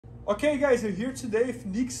Okay guys, I'm here today with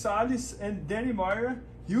Nick Salles and Danny Maira.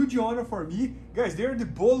 Huge honor for me. Guys, they're the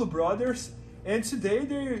Bolo brothers, and today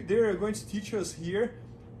they're going to teach us here.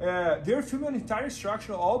 They're filming an entire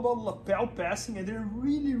instruction all about lapel passing, and they're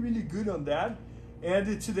really good on that.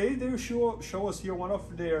 And today they will show us here one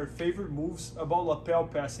of their favorite moves about lapel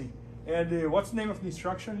passing. And what's the name of the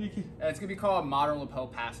instruction, Nikki? It's going to be called modern lapel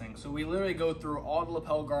passing. So we literally go through all the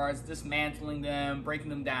lapel guards, dismantling them, breaking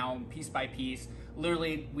them down piece by piece.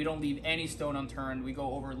 Literally, we don't leave any stone unturned. We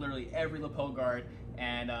go over literally every lapel guard,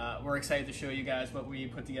 and we're excited to show you guys what we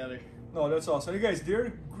put together. No, that's awesome. You guys,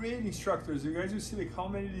 they're great instructors. You guys will see like how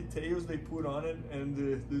many details they put on it and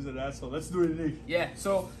this and that. So let's do it, Nick. Yeah,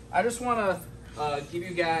 so I just want to give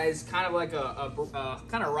you guys kind of like a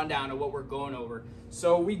kind of rundown of what we're going over.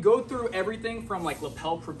 So we go through everything from like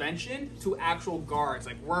lapel prevention to actual guards,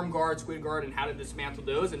 like worm guard, squid guard, and how to dismantle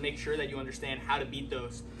those and make sure that you understand how to beat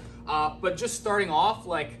those. But just starting off,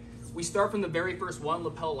 like we start from the very first one,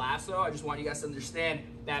 lapel lasso. I just want you guys to understand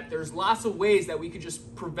that there's lots of ways that we could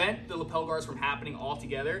just prevent the lapel guards from happening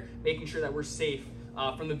altogether, making sure that we're safe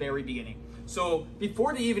from the very beginning. So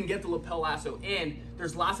before they even get the lapel lasso in,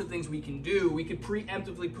 there's lots of things we can do. We could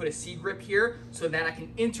preemptively put a C-grip here so that I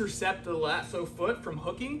can intercept the lasso foot from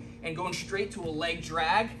hooking and going straight to a leg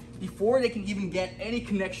drag before they can even get any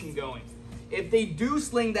connection going. If they do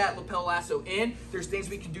sling that lapel lasso in, there's things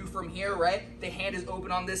we can do from here, right? The hand is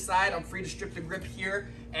open on this side. I'm free to strip the grip here,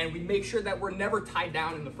 and we make sure that we're never tied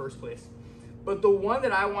down in the first place. But the one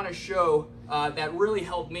that I want to show that really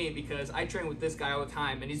helped me, because I train with this guy all the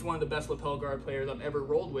time, and he's one of the best lapel guard players I've ever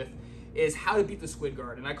rolled with, is how to beat the squid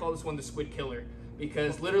guard. And I call this one the squid killer,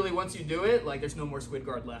 because literally once you do it, like there's no more squid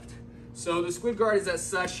guard left. So the squid guard is as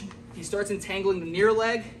such, he starts entangling the near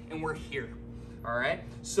leg, and we're here, all right?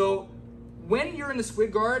 So when you're in the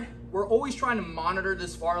squid guard, we're always trying to monitor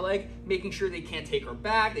this far leg, making sure they can't take our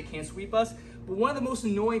back, they can't sweep us. But one of the most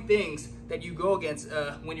annoying things that you go against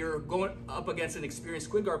when you're going up against an experienced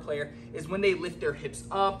squid guard player is when they lift their hips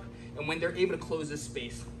up and when they're able to close this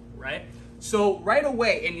space, right? So right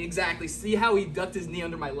away, and exactly, see how he ducked his knee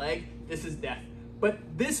under my leg? This is death. But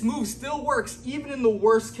this move still works even in the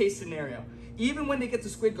worst case scenario, even when they get the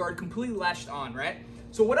squid guard completely latched on, right?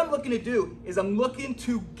 So what I'm looking to do is I'm looking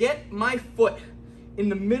to get my foot in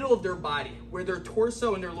the middle of their body where their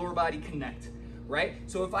torso and their lower body connect, right?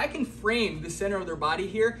 So if I can frame the center of their body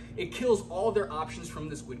here, it kills all their options from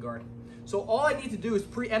the squid guard. So all I need to do is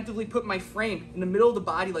preemptively put my frame in the middle of the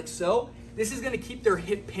body like so. This is gonna keep their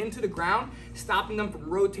hip pinned to the ground, stopping them from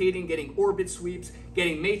rotating, getting orbit sweeps,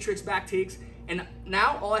 getting matrix back takes. And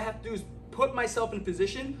now all I have to do is put myself in a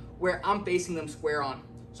position where I'm facing them square on.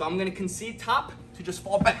 So I'm gonna concede top to just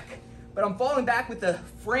fall back. But I'm falling back with the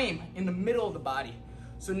frame in the middle of the body.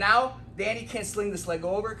 So now Danny can't sling this leg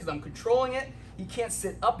over because I'm controlling it. He can't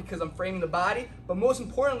sit up because I'm framing the body. But most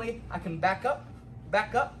importantly, I can back up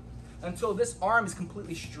until this arm is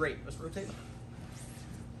completely straight. Let's rotate.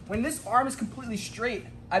 When this arm is completely straight,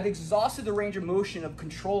 I've exhausted the range of motion of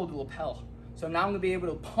control of the lapel. So now I'm gonna be able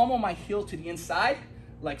to pummel my heel to the inside,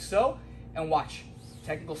 like so, and watch.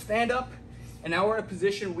 Technical stand up. And now we're in a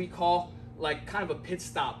position we call like kind of a pit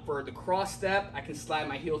stop. For the cross step, I can slide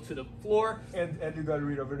my heel to the floor. And you got to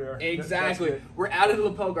read over there. Exactly. We're out of the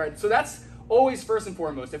lapel guard. So that's always first and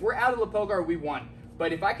foremost. If we're out of the lapel guard, we won.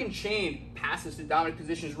 But if I can chain passes to dominant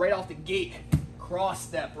positions right off the gate, cross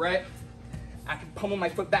step, right? I can pummel my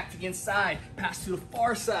foot back to the inside, pass to the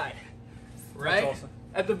far side, right? That's awesome.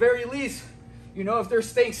 At the very least, you know, if they're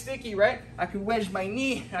staying sticky, right? I can wedge my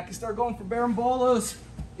knee. I can start going for barambolos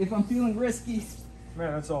if I'm feeling risky.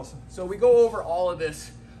 Man, that's awesome. So we go over all of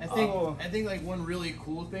this. I think like one really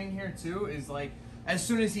cool thing here too is like as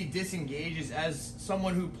soon as he disengages, as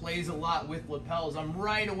someone who plays a lot with lapels, I'm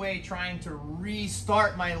right away trying to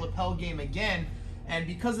restart my lapel game again. And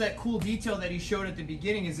because of that cool detail that he showed at the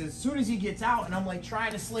beginning is as soon as he gets out and I'm like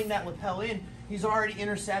trying to sling that lapel in, he's already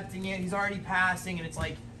intercepting it, he's already passing, and it's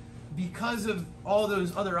like because of all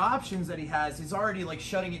those other options that he has, he's already like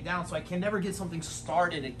shutting it down, so I can never get something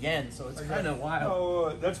started again. So it's kind of wild.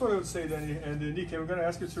 Oh, that's what I would say, Danny. And Nick, I'm gonna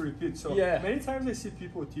ask you to repeat. So many times I see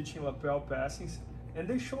people teaching lapel passings, and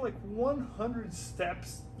they show like 100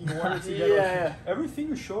 steps in order to get everything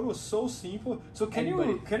you showed was so simple. So can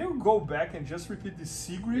you go back and just repeat the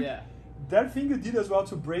C grip? Yeah. That thing you did as well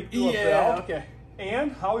to break the lapel.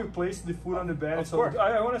 And how you place the foot on the band. So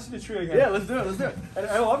I want to see the tree again. Yeah, let's do it. Let's do it. And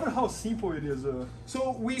I love it how simple it is.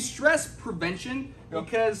 So we stress prevention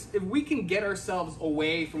because if we can get ourselves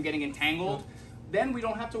away from getting entangled, then we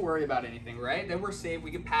don't have to worry about anything, right? Then we're safe.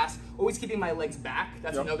 We can pass. Always keeping my legs back.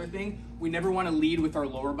 That's another thing. We never want to lead with our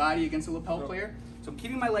lower body against a lapel player. So I'm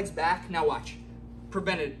keeping my legs back. Now watch.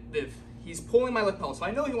 preventative. He's pulling my lapel, so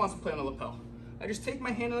I know he wants to play on the lapel. I just take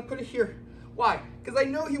my hand and I put it here. Why? Because I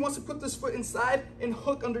know he wants to put this foot inside and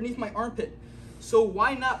hook underneath my armpit. So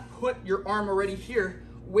why not put your arm already here,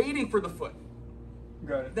 waiting for the foot?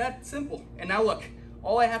 Got it. That simple. And now look,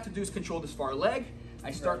 all I have to do is control this far leg.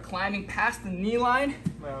 I start climbing past the knee line,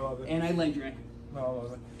 I love it. and I leg drag. I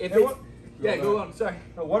love it. If And it, go on, sorry.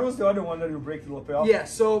 What was the other one that you break the lapel? Yeah,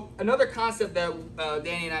 so another concept that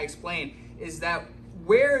Danny and I explained is that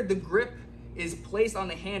where the grip is placed on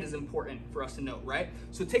the hand is important for us to note, right?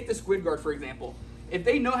 So take the squid guard, for example. If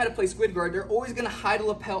they know how to play squid guard, they're always gonna hide a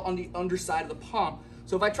lapel on the underside of the palm.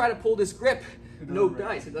 So if I try to pull this grip, no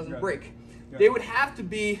dice, it doesn't break. Yeah. They would have to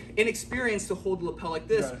be inexperienced to hold the lapel like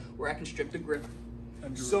this, where I can strip the grip.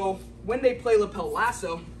 So when they play lapel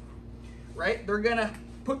lasso, right, they're gonna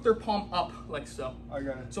put their palm up like so. I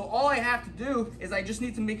got it. So all I have to do is I just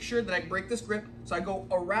need to make sure that I break this grip. So I go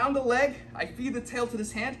around the leg, I feed the tail to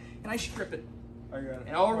this hand, and I strip it. I got it.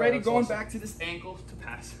 And already going awesome. back to this ankle to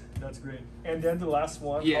pass. That's great. And then the last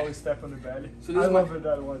one, how we step on the belly. So this I love it,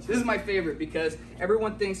 that one. This is my favorite because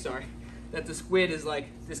everyone thinks, that the squid is like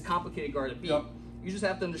this complicated guard to beat. Yep. You just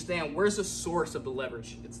have to understand where's the source of the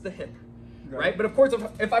leverage. It's the hip, right? But of course,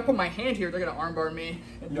 if I put my hand here, they're gonna armbar me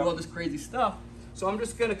and do all this crazy stuff. So I'm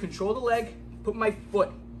just gonna control the leg, put my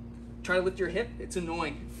foot, try to lift your hip, it's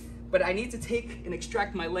annoying. But I need to take and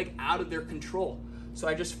extract my leg out of their control. So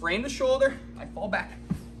I just frame the shoulder, I fall back.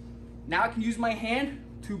 Now I can use my hand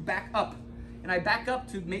to back up. And I back up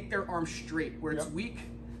to make their arm straight, where it's weak,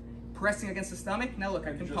 pressing against the stomach. Now look,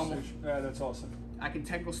 I can pummel. Yeah, that's awesome. I can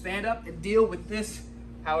technical stand up and deal with this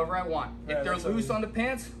however I want. Yeah, if they're loose on the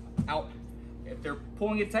pants, out. If they're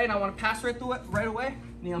pulling it tight and I want to pass right away,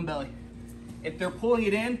 knee on belly. If they're pulling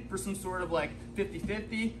it in for some sort of like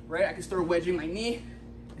 50-50, right, I can start wedging my knee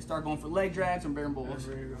and start going for leg drags or barren bowls.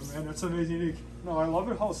 Man, that's amazing, Nick. No, I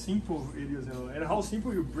love it how simple it is, and how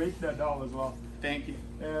simple you break that down as well. Thank you.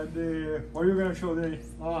 And what are you gonna show today?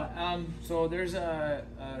 So there's a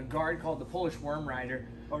guard called the Polish Worm Rider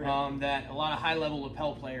that a lot of high-level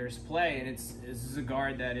lapel players play, and this is a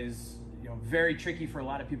guard that is very tricky for a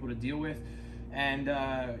lot of people to deal with. And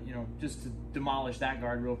just to demolish that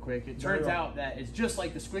guard real quick, it turns out that it's just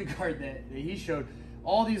like the squid guard that he showed.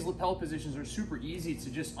 All these lapel positions are super easy to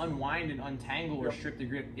just unwind and untangle or strip the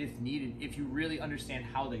grip if needed, if you really understand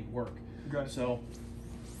how they work. So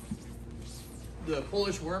the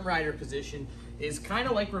Polish Worm Rider position is kind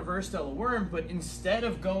of like reverse Stella Worm, but instead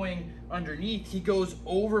of going underneath, he goes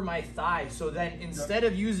over my thigh. So then instead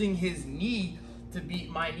of using his knee to beat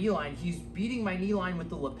my knee line, he's beating my knee line with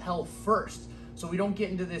the lapel first. So we don't get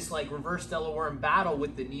into this like reverse Stella Worm battle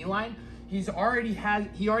with the knee line. He already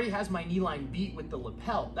has my knee line beat with the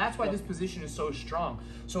lapel. That's why this position is so strong.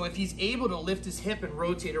 So if he's able to lift his hip and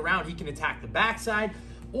rotate around, he can attack the backside.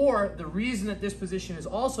 Or the reason that this position is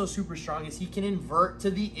also super strong is he can invert to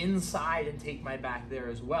the inside and take my back there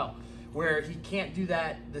as well, where he can't do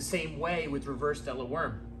that the same way with reverse Stella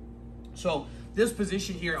Worm. So this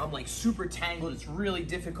position here, I'm like super tangled. It's really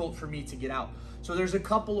difficult for me to get out. So there's a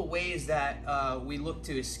couple of ways that we look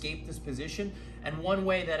to escape this position. And one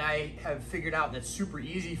way that I have figured out that's super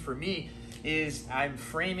easy for me is I'm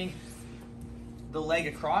framing the leg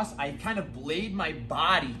across. I kind of blade my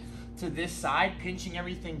body to this side, pinching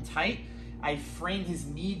everything tight. I frame his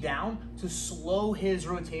knee down to slow his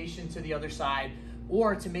rotation to the other side,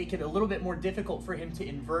 or to make it a little bit more difficult for him to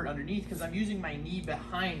invert underneath, because I'm using my knee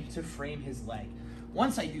behind to frame his leg.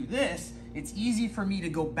 Once I do this, it's easy for me to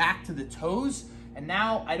go back to the toes, and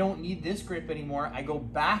now I don't need this grip anymore. I go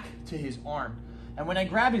back to his arm. And when I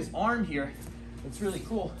grab his arm here, it's really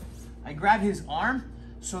cool. I grab his arm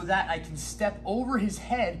so that I can step over his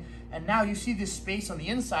head, and now you see this space on the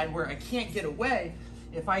inside where I can't get away.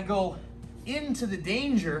 If I go into the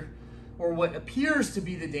danger, or what appears to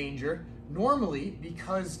be the danger, normally,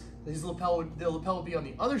 because the lapel would be on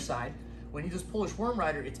the other side, when he does Polish Worm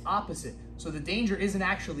Rider, it's opposite. So the danger isn't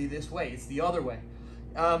actually this way, it's the other way.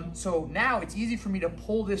 So now it's easy for me to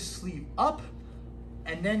pull this sleeve up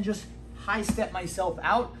and then just high step myself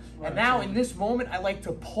out. And now in this moment, I like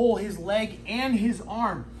to pull his leg and his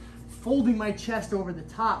arm, folding my chest over the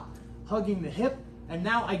top, hugging the hip. And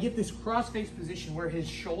now I get this cross-face position where his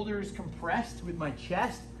shoulder is compressed with my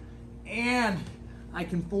chest, and I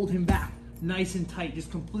can fold him back nice and tight,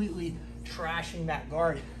 just completely trashing that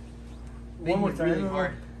guard. One more time. Really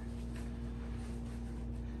hard.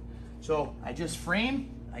 So I just frame,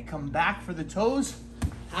 I come back for the toes,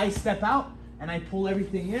 I step out, and I pull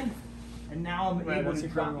everything in, and now I'm able to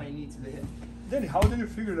drop my knee to the hip. Then how did you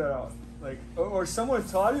figure that out? Like, or someone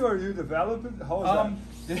taught you, or you developed it? How was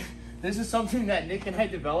that? This is something that Nick and I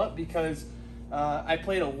developed because I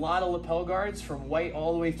played a lot of lapel guards from white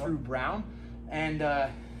all the way through brown, and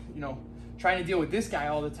you know, trying to deal with this guy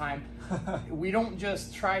all the time. We don't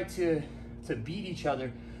just try to beat each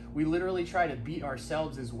other. We literally try to beat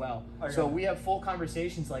ourselves as well. So we have full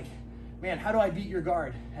conversations like, man, how do I beat your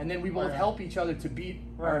guard? And then we both help each other to beat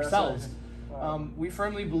ourselves. We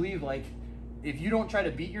firmly believe, like, if you don't try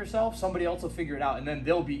to beat yourself, somebody else will figure it out, and then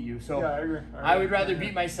they'll beat you. So I agree. I would rather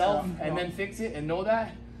beat myself and then fix it and know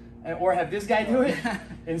that, or have this guy do it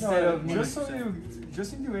instead of me.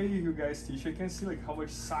 Just in the way you guys teach, I can see like how much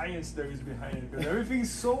science there is behind it, because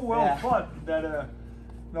everything's so well thought that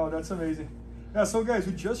no, that's amazing. Yeah, so guys,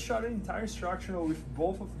 we just shot an entire instructional with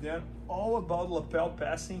both of them, all about lapel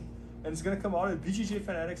passing, and it's gonna come out at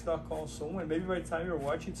IBJJFanatics.com soon, and maybe by the time you're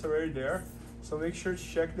watching, it's already there. So make sure to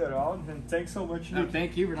check that out, and thanks so much, Nick.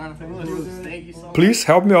 Thank you, Bernardo. Thank you so much. Please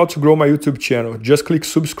help me out to grow my YouTube channel. Just click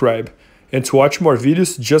subscribe. And to watch more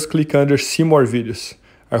videos, just click under see more videos.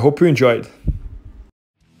 I hope you enjoyed.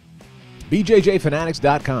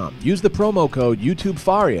 IBJJFanatics.com. Use the promo code YouTube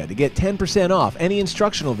Faria to get 10% off any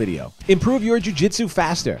instructional video. Improve your jiu-jitsu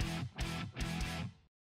faster.